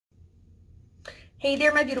Hey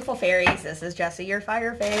there, my beautiful fairies. This is Jessie, your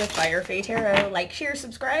Fire Fae with Fire Fae Tarot. Like, share,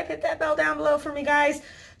 subscribe, hit that bell down below for me, guys.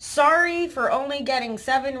 Sorry for only getting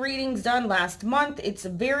 7 readings done last month. It's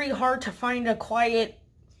very hard to find a quiet,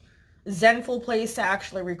 zenful place to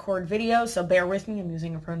actually record videos, so bear with me. I'm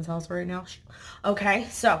using a friend's house right now. Okay,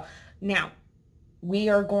 so now we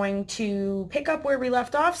are going to pick up where we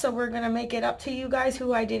left off. So we're going to make it up to you guys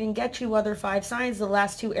who I didn't get you, other 5 signs, the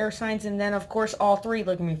last 2 air signs, and then, of course, all 3.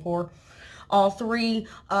 Look at me, 4. All 3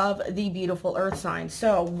 of the beautiful earth signs.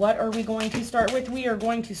 So what are we going to start with? We are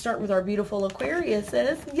going to start with our beautiful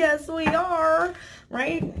Aquariuses. Yes, we are.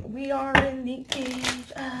 Right? We are in the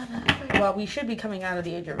age of... Well, we should be coming out of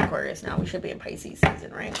the age of Aquarius now. We should be in Pisces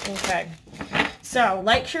season, right? Okay. So,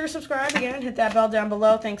 like, share, subscribe again. Hit that bell down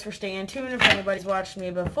below. Thanks for staying tuned. If anybody's watched me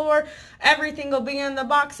before, everything will be in the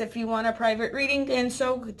box if you want a private reading. And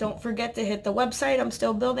so, don't forget to hit the website. I'm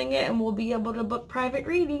still building it, and we'll be able to book private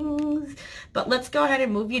readings. But let's go ahead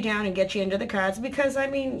and move you down and get you into the cards. Because, I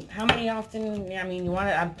mean, how many often... I mean, you want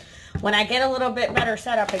to... when I get a little bit better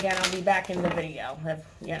set up again, I'll be back in the video. If,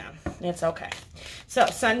 you know, it's okay. So,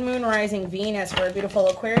 Sun, Moon, Rising, Venus for a beautiful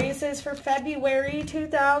Aquarius is for February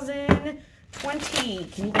 2020.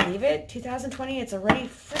 Can you believe it? 2020, it's already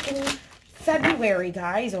freaking February,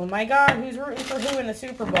 guys. Oh my God, who's rooting for who in the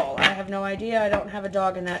Super Bowl? I have no idea. I don't have a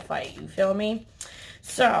dog in that fight. You feel me?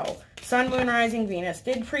 So, Sun, Moon, Rising, Venus.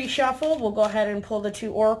 Did pre-shuffle. We'll go ahead and pull the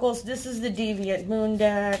 2 oracles. This is the Deviant Moon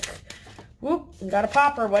deck. Whoop, got a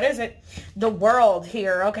popper. What is it? The World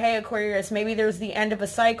here. Okay, Aquarius, maybe there's the end of a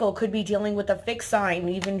cycle. Could be dealing with a fixed sign.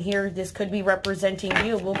 Even here, this could be representing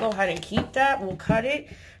you. We'll go ahead and keep that. We'll cut it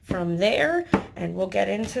from there, and we'll get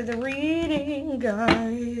into the reading,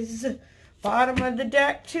 guys. Bottom of the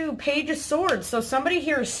deck, too. Page of Swords. So somebody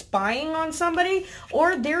here is spying on somebody,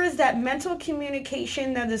 or there is that mental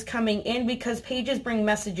communication that is coming in, because pages bring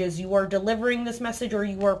messages. You are delivering this message, or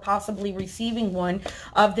you are possibly receiving one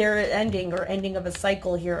of their ending, or ending of a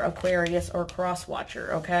cycle here, Aquarius or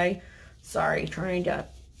Cross-Watcher, okay? Sorry, trying to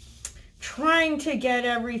get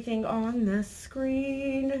everything on the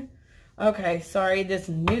screen. Okay, sorry, this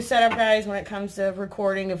new setup, guys, when it comes to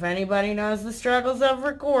recording. If anybody knows the struggles of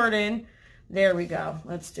recording... There we go.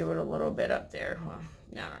 Let's do it a little bit up there. Well,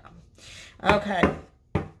 no. Okay.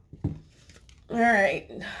 All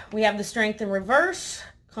right. We have the Strength in reverse.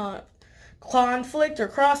 Conflict or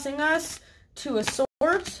crossing us. 2 of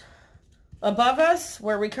Swords. Above us,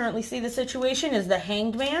 where we currently see the situation, is the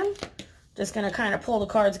Hanged Man. Just going to kind of pull the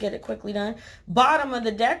cards, get it quickly done. Bottom of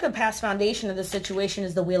the deck, a past foundation of the situation,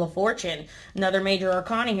 is the Wheel of Fortune. Another major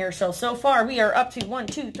arcana here. So far, we are up to 1,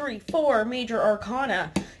 2, 3, 4 major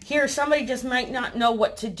arcana. Here, somebody just might not know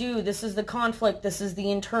what to do. This is the conflict. This is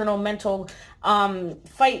the internal mental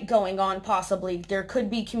fight going on, possibly. There could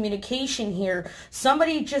be communication here.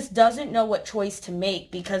 Somebody just doesn't know what choice to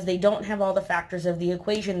make because they don't have all the factors of the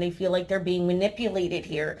equation. They feel like they're being manipulated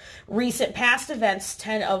here. Recent past events,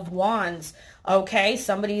 10 of Wands. Okay,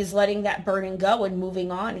 somebody is letting that burden go and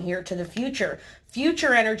moving on here to the future.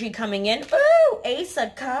 Future energy coming in. Ooh, Ace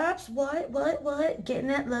of Cups. What? Getting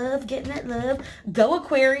that love, getting that love. Go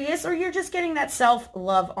Aquarius, or you're just getting that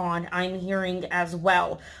self-love on, I'm hearing as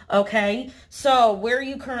well. Okay, so where are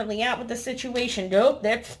you currently at with the situation? Nope,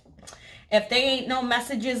 that's... If they ain't no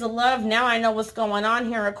messages of love, now I know what's going on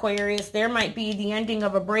here, Aquarius. There might be the ending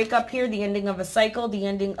of a breakup here, the ending of a cycle, the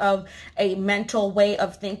ending of a mental way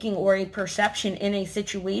of thinking or a perception in a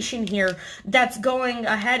situation here that's going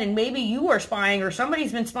ahead. And maybe you are spying, or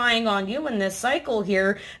somebody's been spying on you in this cycle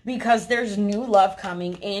here, because there's new love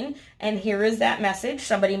coming in. And here is that message.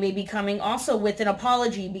 Somebody may be coming also with an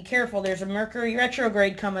apology. Be careful. There's a Mercury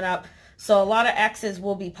retrograde coming up. So a lot of X's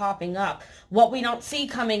will be popping up. What we don't see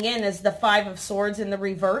coming in is the 5 of Swords in the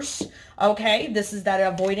reverse. Okay, this is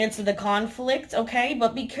that avoidance of the conflict. Okay,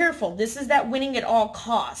 but be careful. This is that winning at all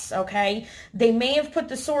costs. Okay, they may have put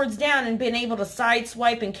the swords down and been able to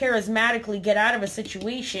sideswipe and charismatically get out of a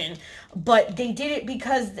situation, but they did it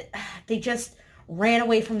because they just ran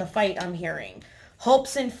away from the fight, I'm hearing.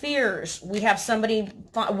 Hopes and fears. We have somebody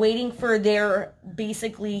waiting for their,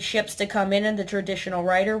 basically, ships to come in the traditional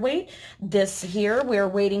Rider-Waite. This here, we're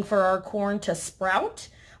waiting for our corn to sprout.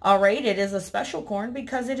 All right, it is a special corn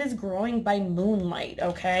because it is growing by moonlight,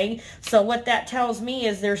 okay? So what that tells me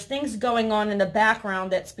is there's things going on in the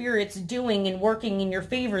background that Spirit's doing and working in your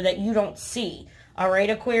favor that you don't see. All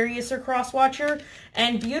right, Aquarius or Cross-Watcher,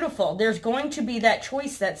 and beautiful. There's going to be that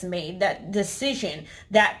choice that's made, that decision,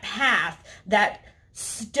 that path, that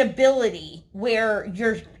stability where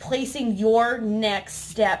you're placing your next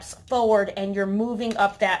steps forward and you're moving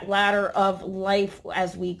up that ladder of life,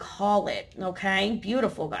 as we call it. Okay,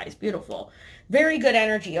 beautiful, guys, beautiful. Very good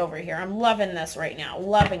energy over here. I'm loving this right now.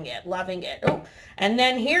 Loving it. Loving it. Oh, and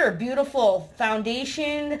then here, beautiful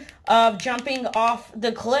foundation of jumping off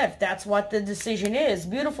the cliff. That's what the decision is.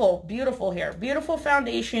 Beautiful, beautiful here. Beautiful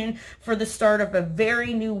foundation for the start of a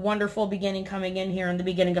very new, wonderful beginning coming in here in the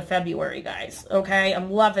beginning of February, guys. Okay? I'm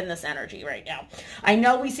loving this energy right now. I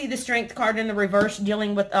know we see the Strength card in the reverse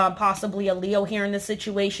dealing with possibly a Leo here in this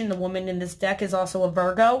situation. The woman in this deck is also a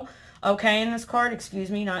Virgo. Okay, in this card. Excuse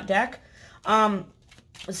me, not deck.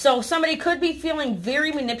 So somebody could be feeling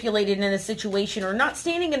very manipulated in a situation or not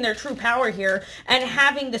standing in their true power here and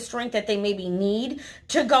having the strength that they maybe need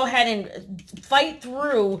to go ahead and fight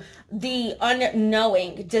through the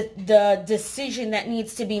unknowing, the decision that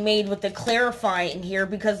needs to be made with the clarifying here,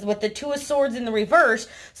 because with the Two of Swords in the reverse,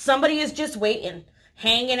 somebody is just waiting,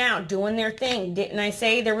 hanging out, doing their thing. Didn't I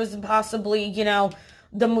say there was possibly, you know,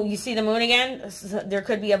 you see the moon again? There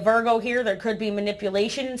could be a Virgo here. There could be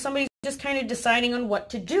manipulation, and somebody's just kind of deciding on what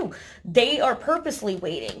to do. They are purposely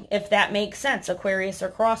waiting, if that makes sense, Aquarius or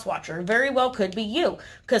Crosswatcher. Very well could be you,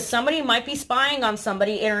 because somebody might be spying on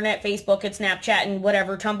somebody, internet, Facebook, and Snapchat, and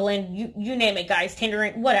whatever, tumbling, you name it, guys,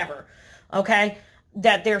 Tindering, whatever, okay?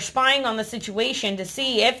 That they're spying on the situation to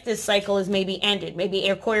see if this cycle is maybe ended. Maybe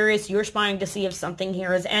Aquarius, you're spying to see if something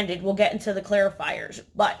here has ended. We'll get into the clarifiers,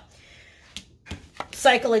 but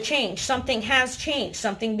cycle of change. Something has changed.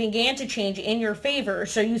 Something began to change in your favor.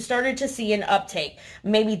 So you started to see an uptake.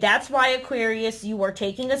 Maybe that's why, Aquarius, you are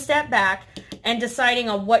taking a step back and deciding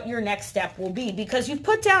on what your next step will be, because you've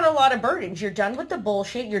put down a lot of burdens. You're done with the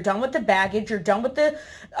bullshit. You're done with the baggage. You're done with the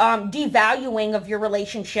devaluing of your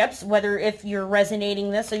relationships, whether if you're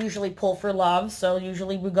resonating this, I usually pull for love. So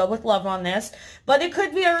usually we go with love on this, but it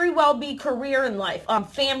could very well be career in life,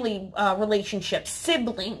 family relationships,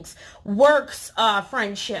 siblings, works,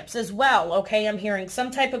 friendships as well. Okay. I'm hearing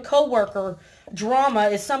some type of coworker drama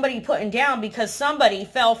is somebody putting down because somebody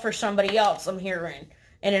fell for somebody else. I'm hearing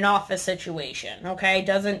in an office situation, okay?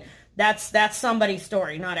 That's somebody's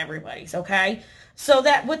story, not everybody's, okay? So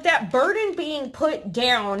that with that burden being put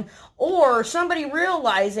down, or somebody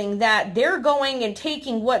realizing that they're going and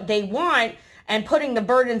taking what they want and putting the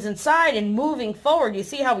burdens inside and moving forward. You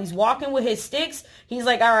see how he's walking with his sticks? He's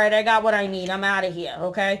like, all right, I got what I need. I'm out of here,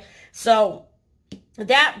 okay? So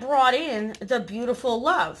that brought in the beautiful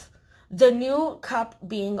love. The new cup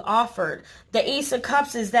being offered. The Ace of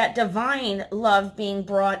Cups is that divine love being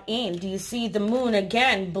brought in. Do you see the moon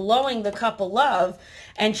again blowing the cup of love?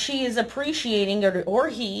 And she is appreciating it, or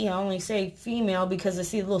he, I only say female because I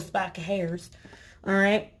see a little speck of hairs. All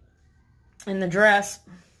right. In the dress.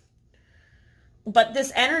 But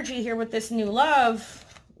this energy here with this new love,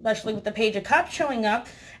 especially with the Page of Cups showing up,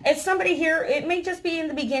 it's somebody here, it may just be in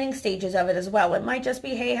the beginning stages of it as well. It might just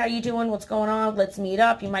be, hey, how you doing? What's going on? Let's meet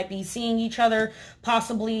up. You might be seeing each other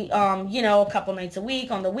possibly, you know, a couple nights a week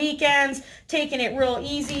on the weekends, taking it real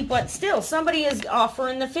easy, but still somebody is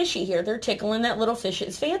offering the fishy here. They're tickling that little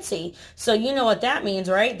fish's fancy. So you know what that means,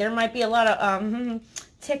 right? There might be a lot of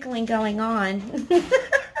tickling going on.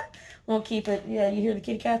 We'll keep it. Yeah, you hear the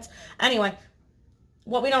kitty cats? Anyway,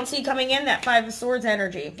 what we don't see coming in, that Five of Swords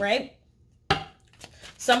energy, right?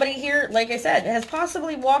 Somebody here, like I said, has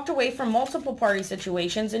possibly walked away from multiple party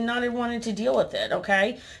situations and not wanted to deal with it,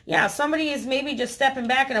 okay? Yeah, somebody is maybe just stepping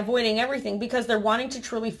back and avoiding everything because they're wanting to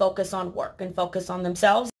truly focus on work and focus on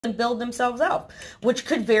themselves and build themselves up, which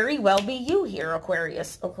could very well be you here,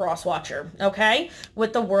 Aquarius, a Crosswatcher, okay?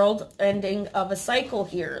 With the world ending of a cycle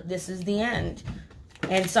here. This is the end.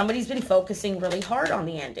 And somebody's been focusing really hard on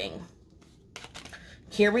the ending.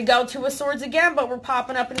 Here we go, Two of Swords again, but we're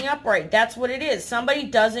popping up in the upright. That's what it is. Somebody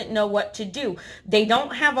doesn't know what to do. They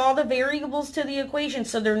don't have all the variables to the equation,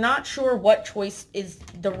 so they're not sure what choice is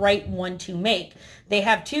the right one to make. They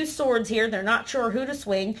have two swords here. They're not sure who to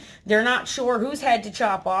swing. They're not sure whose head to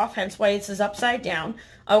chop off, hence why this is upside down,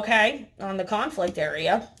 okay, on the conflict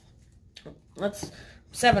area.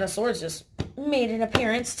 Seven of Swords just made an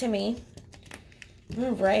appearance to me.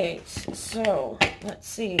 All right, so let's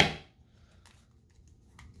see.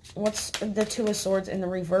 What's the Two of Swords in the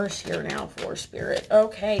reverse here now for Spirit?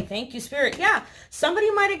 Okay, thank you, Spirit. Yeah,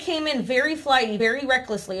 somebody might have came in very flighty, very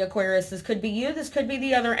recklessly, Aquarius. This could be you. This could be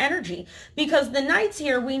the other energy. Because the Knights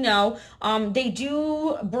here, we know, they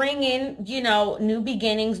do bring in, you know, new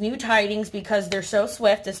beginnings, new tidings, because they're so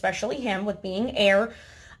swift, especially him with being air.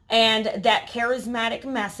 And that charismatic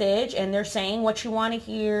message, and they're saying what you want to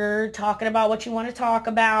hear, talking about what you want to talk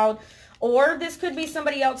about. Or this could be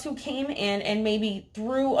somebody else who came in and maybe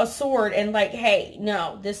threw a sword and like, hey,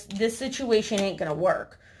 no, this situation ain't going to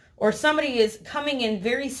work. Or somebody is coming in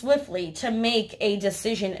very swiftly to make a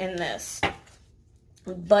decision in this.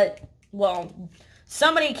 But, well,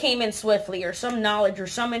 Somebody came in swiftly, or some knowledge, or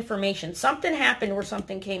some information. Something happened where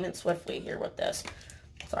something came in swiftly here with this.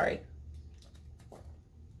 Sorry.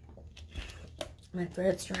 My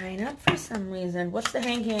throat's drying up for some reason. What's the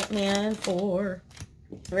hangman for?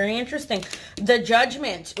 Very interesting. The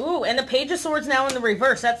Judgment. Ooh, and the Page of Swords now in the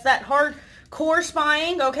reverse. That's that hardcore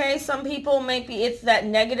spying, okay? Some people it's that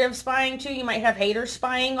negative spying too. You might have haters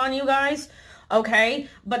spying on you guys, okay?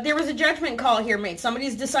 But there was a judgment call here made.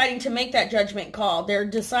 Somebody's deciding to make that judgment call. They're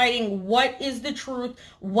deciding what is the truth,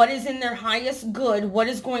 what is in their highest good, what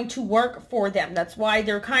is going to work for them. That's why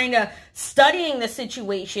they're kind of studying the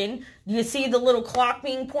situation. You see the little clock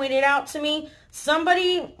being pointed out to me?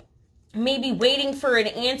 Somebody maybe waiting for an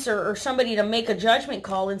answer or somebody to make a judgment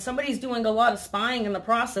call, and somebody's doing a lot of spying in the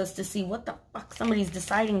process to see what the fuck somebody's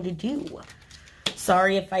deciding to do.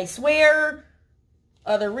 Sorry if I swear.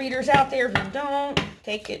 Other readers out there who don't,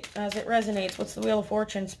 take it as it resonates. What's the Wheel of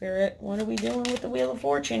Fortune, Spirit? What are we doing with the Wheel of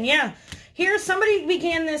Fortune? Yeah. Here, somebody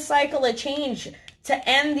began this cycle of change to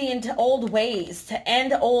end the old ways, to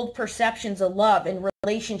end old perceptions of love and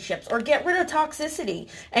relationships, or get rid of toxicity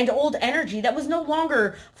and old energy that was no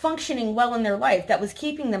longer functioning well in their life, that was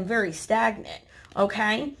keeping them very stagnant,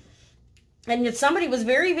 okay? And yet somebody was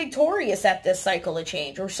very victorious at this cycle of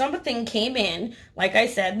change, or something came in, like I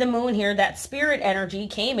said, the moon here, that spirit energy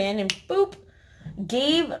came in and boop,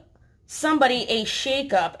 gave somebody a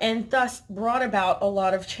shake-up and thus brought about a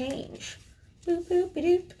lot of change. Boop, boop,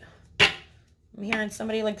 doop. I'm hearing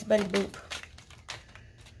somebody likes Betty Boop.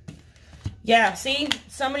 Yeah, see?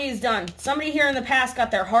 Somebody's done. Somebody here in the past got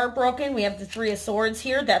their heart broken. We have the Three of Swords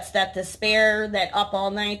here. That's that despair, that up all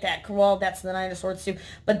night, that, well, that's the Nine of Swords too.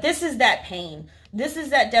 But this is that pain. This is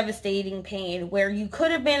that devastating pain where you could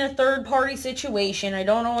have been a third-party situation. I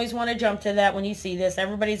don't always want to jump to that when you see this.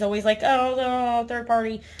 Everybody's always like, oh, no, third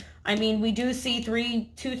party. I mean, we do see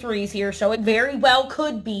two threes here, so it very well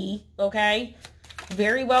could be, okay?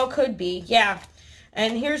 Very well could be, yeah.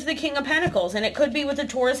 And here's the King of Pentacles, and it could be with a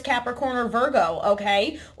Taurus, Capricorn, or Virgo,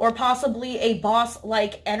 okay? Or possibly a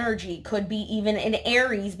boss-like energy. Could be even an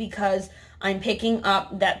Aries, because I'm picking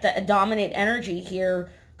up that the dominant energy here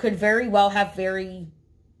could very well have very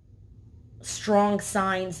strong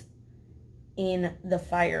signs in the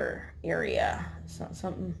fire area. So,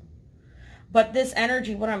 something. But this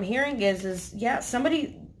energy, what I'm hearing is yeah,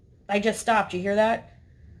 somebody, I just stopped. You hear that?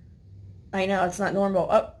 I know, it's not normal.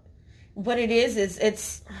 Oh. What it is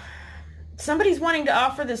it's somebody's wanting to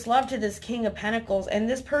offer this love to this King of Pentacles, and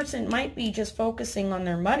this person might be just focusing on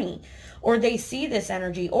their money, or they see this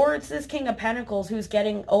energy, or it's this King of Pentacles who's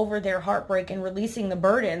getting over their heartbreak and releasing the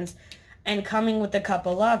burdens and coming with the cup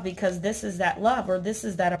of love, because this is that love, or this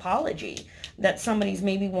is that apology that somebody's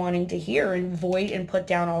maybe wanting to hear and void and put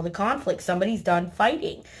down all the conflict. Somebody's done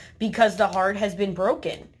fighting because the heart has been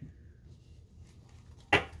broken.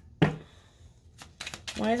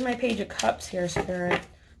 Why is my Page of Cups here, Spirit?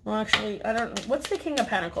 Well, actually, I don't know. What's the King of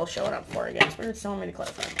Pentacles showing up for again? Spirit's telling me to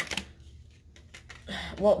clarify.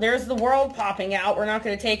 Well, there's the World popping out. We're not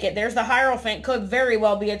going to take it. There's the Hierophant. Could very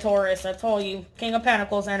well be a Taurus. I told you. King of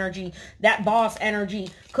Pentacles energy. That boss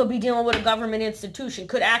energy. Could be dealing with a government institution.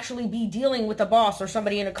 Could actually be dealing with a boss or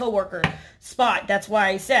somebody in a coworker spot. That's why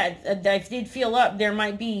I said, I did feel up there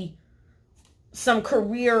might be some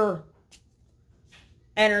career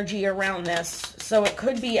energy around this. So it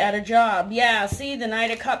could be at a job. Yeah, see, the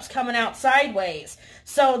Knight of Cups coming out sideways.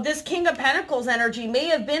 So this King of Pentacles energy may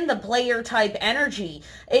have been the player type energy.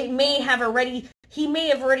 It may have already, he may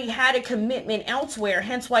have already had a commitment elsewhere,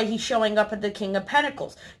 hence why he's showing up at the King of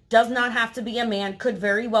Pentacles. Does not have to be a man, could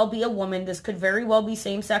very well be a woman. This could very well be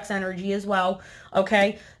same-sex energy as well,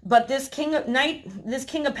 okay? But this King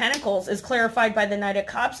of Pentacles is clarified by the Knight of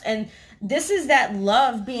Cups, and this is that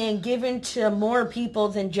love being given to more people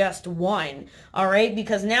than just one, all right?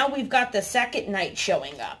 Because now we've got the second Knight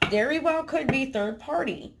showing up. Very well could be third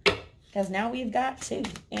party, because now we've got two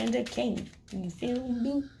and a king. You feel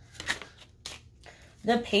me?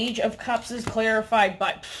 The Page of Cups is clarified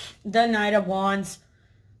by the Knight of Wands.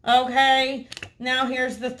 Okay, now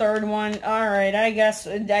here's the third one. All right, I guess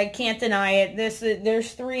I can't deny it.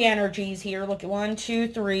 There's three energies here. Look at 1, 2,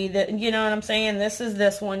 3. You know what I'm saying? This is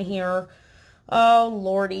this one here. Oh,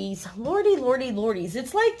 lordies. Lordy, lordy, lordies.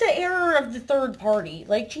 It's like the error of the third party.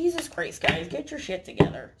 Like, Jesus Christ, guys. Get your shit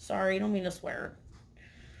together. Sorry, don't mean to swear.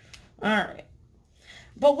 All right.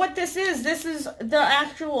 But what this is the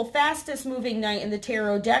actual fastest moving knight in the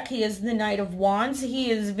tarot deck. He is the Knight of Wands.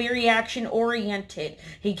 He is very action oriented.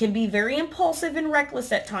 He can be very impulsive and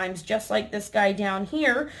reckless at times, just like this guy down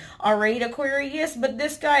here. All right, Aquarius. But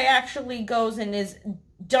this guy actually goes and is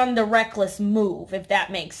done the reckless move, if that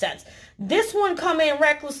makes sense. This one come in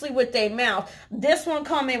recklessly with their mouth. This one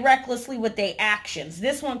come in recklessly with their actions.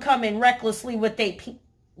 This one come in recklessly with their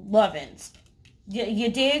lovins. You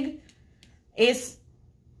dig?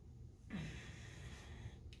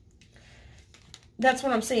 That's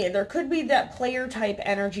what I'm saying. There could be that player type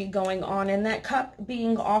energy going on, and that cup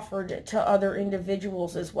being offered to other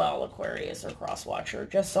individuals as well, Aquarius or Crosswatcher.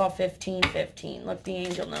 Just saw 1515. Look the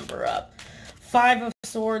angel number up. 5 of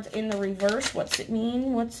Swords in the reverse. What's it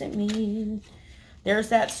mean? What's it mean? There's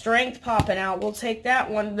that strength popping out. We'll take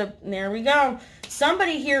that one. There we go.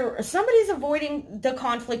 Somebody here, somebody's avoiding the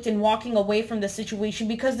conflict and walking away from the situation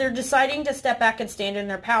because they're deciding to step back and stand in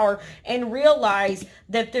their power and realize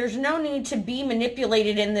that there's no need to be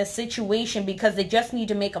manipulated in this situation because they just need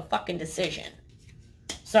to make a fucking decision.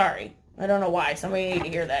 Sorry. I don't know why. Somebody need to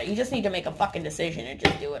hear that. You just need to make a fucking decision and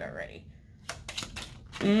just do it already.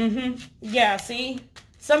 Yeah, see?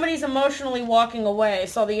 Somebody's emotionally walking away. I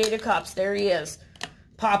saw the 8 of Cups. There he is.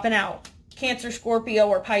 Popping out. Cancer, Scorpio,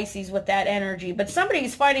 or Pisces with that energy. But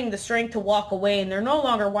somebody's fighting the strength to walk away, and they're no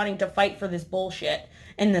longer wanting to fight for this bullshit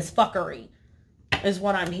and this fuckery, is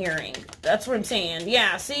what I'm hearing. That's what I'm saying.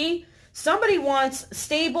 Yeah, see? Somebody wants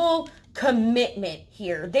stable commitment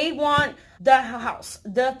here. They want the house,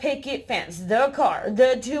 the picket fence, the car,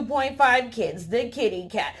 the 2.5 kids, the kitty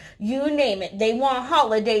cat, you name it. They want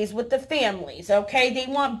holidays with the families, okay?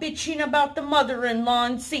 They want bitching about the mother-in-law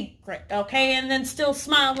in secret, okay? And then still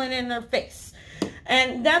smiling in their face.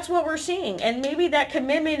 And that's what we're seeing. And maybe that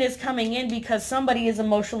commitment is coming in because somebody is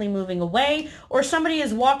emotionally moving away, or somebody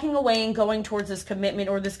is walking away and going towards this commitment,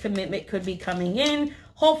 or this commitment could be coming in,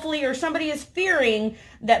 hopefully, or somebody is fearing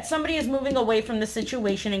that somebody is moving away from the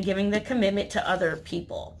situation and giving the commitment to other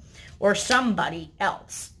people or somebody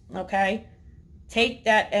else, okay? Take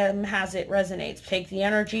that as it resonates. Take the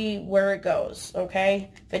energy where it goes,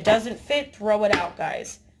 okay? If it doesn't fit, throw it out,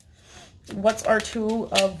 guys. What's our 2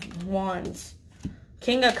 of Wands?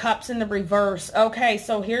 King of Cups in the reverse. Okay,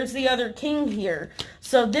 so here's the other king here.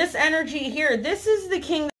 So this energy here, this is the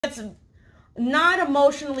king that's not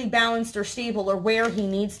emotionally balanced or stable or where he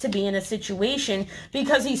needs to be in a situation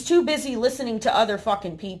because he's too busy listening to other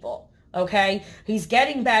fucking people, okay? He's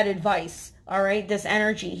getting bad advice, all right? This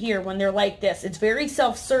energy here, when they're like this, it's very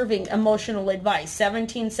self-serving emotional advice.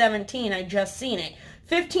 1717, I just seen it.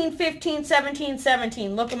 1515,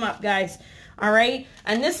 1717, look them up, guys, all right?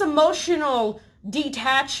 And this emotional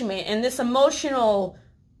detachment and this emotional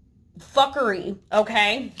fuckery,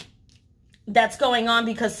 okay, that's going on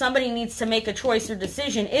because somebody needs to make a choice or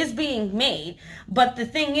decision is being made. But the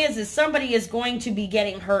thing is somebody is going to be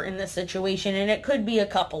getting hurt in this situation, and it could be a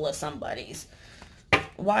couple of somebody's.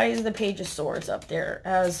 Why is the Page of Swords up there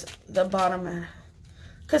as the bottom?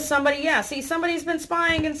 Because somebody, yeah, see, somebody's been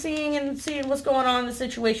spying and seeing what's going on in the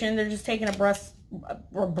situation. They're just taking a breast.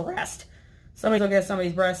 Somebody's looking at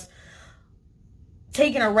somebody's breast.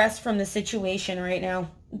 Taking a rest from the situation right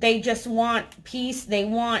now. They just want peace. They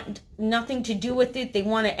want nothing to do with it. They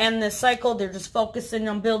want to end this cycle. They're just focusing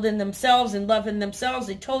on building themselves and loving themselves.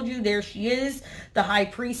 I told you, there she is, the High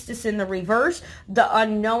Priestess in the reverse, the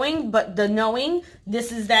unknowing, but the knowing.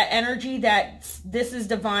 This is that energy this is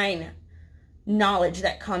divine knowledge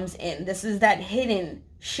that comes in. This is that hidden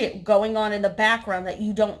shit going on in the background that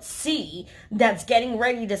you don't see, that's getting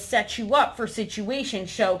ready to set you up for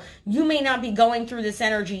situations. So you may not be going through this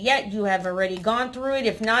energy yet. You have already gone through it.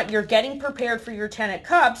 If not, you're getting prepared for your 10 of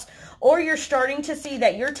Cups, or you're starting to see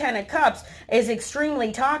that your 10 of Cups is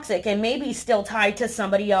extremely toxic and maybe still tied to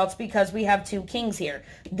somebody else, because we have 2 kings here.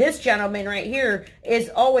 This gentleman right here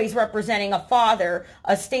is always representing a father,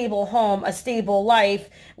 a stable home, a stable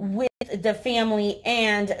life with the family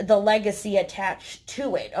and the legacy attached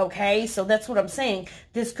to it, okay? So that's what I'm saying.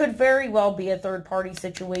 This could very well be a third-party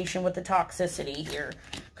situation with the toxicity here.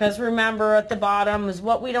 Because remember, at the bottom is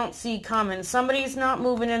what we don't see coming. Somebody's not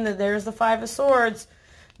moving into, there's the 5 of Swords.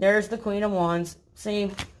 There's the Queen of Wands.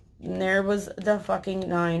 See? And there was the fucking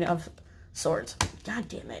 9 of Swords. God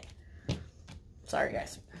damn it. Sorry,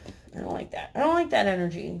 guys. I don't like that. I don't like that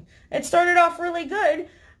energy. It started off really good.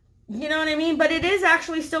 You know what I mean? But it is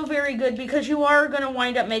actually still very good, because you are going to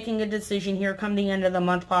wind up making a decision here come the end of the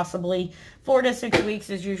month, possibly. 4 to 6 weeks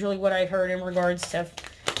is usually what I've heard in regards to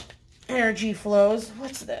energy flows.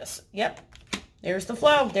 What's this? Yep. There's the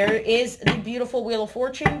flow. There is the beautiful Wheel of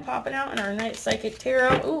Fortune popping out in our Night Psychic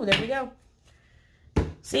Tarot. Ooh, there we go.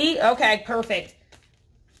 See? Okay, perfect.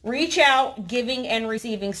 Reach out, giving and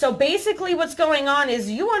receiving. So basically what's going on is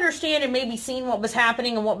you understand and maybe seen what was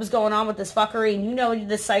happening and what was going on with this fuckery, and you know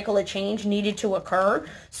this cycle of change needed to occur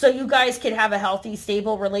so you guys could have a healthy,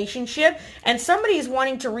 stable relationship. And somebody's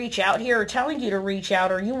wanting to reach out here or telling you to reach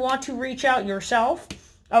out, or you want to reach out yourself,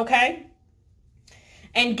 okay?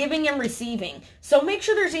 And giving and receiving. So make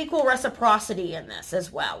sure there's equal reciprocity in this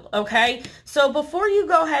as well, okay? So before you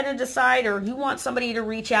go ahead and decide, or you want somebody to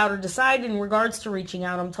reach out or decide in regards to reaching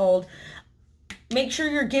out, I'm told, make sure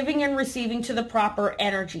you're giving and receiving to the proper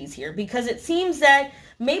energies here, because it seems that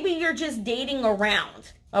maybe you're just dating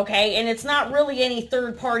around, okay? And it's not really any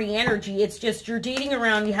third-party energy. It's just you're dating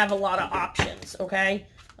around. You have a lot of options, okay?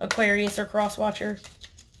 Aquarius or cross-watcher.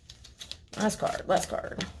 Last card. Last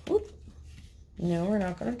card. Whoop. No, we're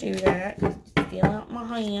not going to do that. Feel out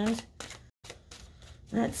my hand.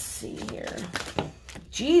 Let's see here.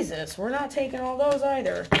 Jesus, we're not taking all those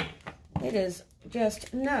either. It is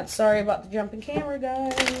just nuts. Sorry about the jumping camera,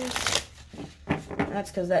 guys. That's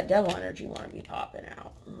because that devil energy want to be popping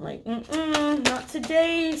out. Like, not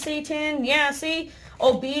today, Satan. Yeah, see?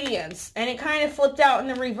 Obedience. And it kind of flipped out in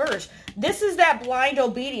the reverse. This is that blind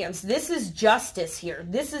obedience. This is justice here.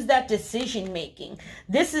 This is that decision making.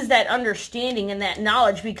 This is that understanding and that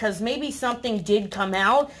knowledge, because maybe something did come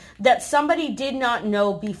out that somebody did not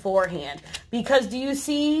know beforehand. Because do you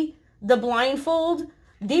see the blindfold?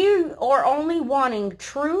 They are only wanting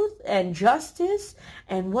truth and justice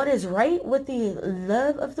and what is right with the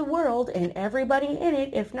love of the world and everybody in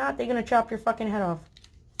it. If not, they're going to chop your fucking head off.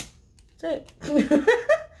 That's it.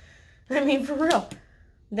 I mean, for real.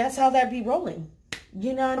 That's how that be rolling.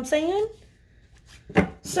 You know what I'm saying?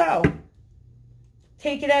 So,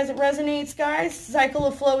 take it as it resonates, guys. Cycle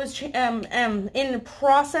of flow is in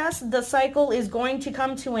process. The cycle is going to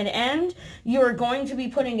come to an end. You are going to be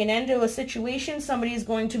putting an end to a situation. Somebody is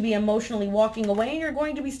going to be emotionally walking away, and you're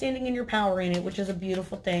going to be standing in your power in it, which is a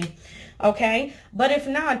beautiful thing. Okay? But if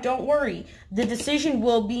not, don't worry. The decision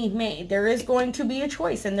will be made. There is going to be a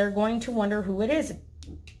choice, and they're going to wonder who it is.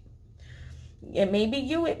 It may be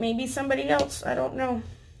you. It may be somebody else. I don't know.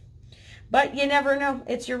 But you never know.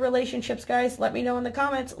 It's your relationships, guys. Let me know in the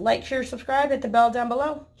comments. Like, share, subscribe. Hit the bell down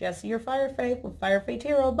below. Jessie, your Fire Fae with Fire Fae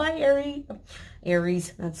Tarot. Bye, Aries.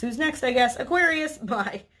 Aries. That's who's next, I guess. Aquarius.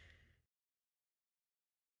 Bye.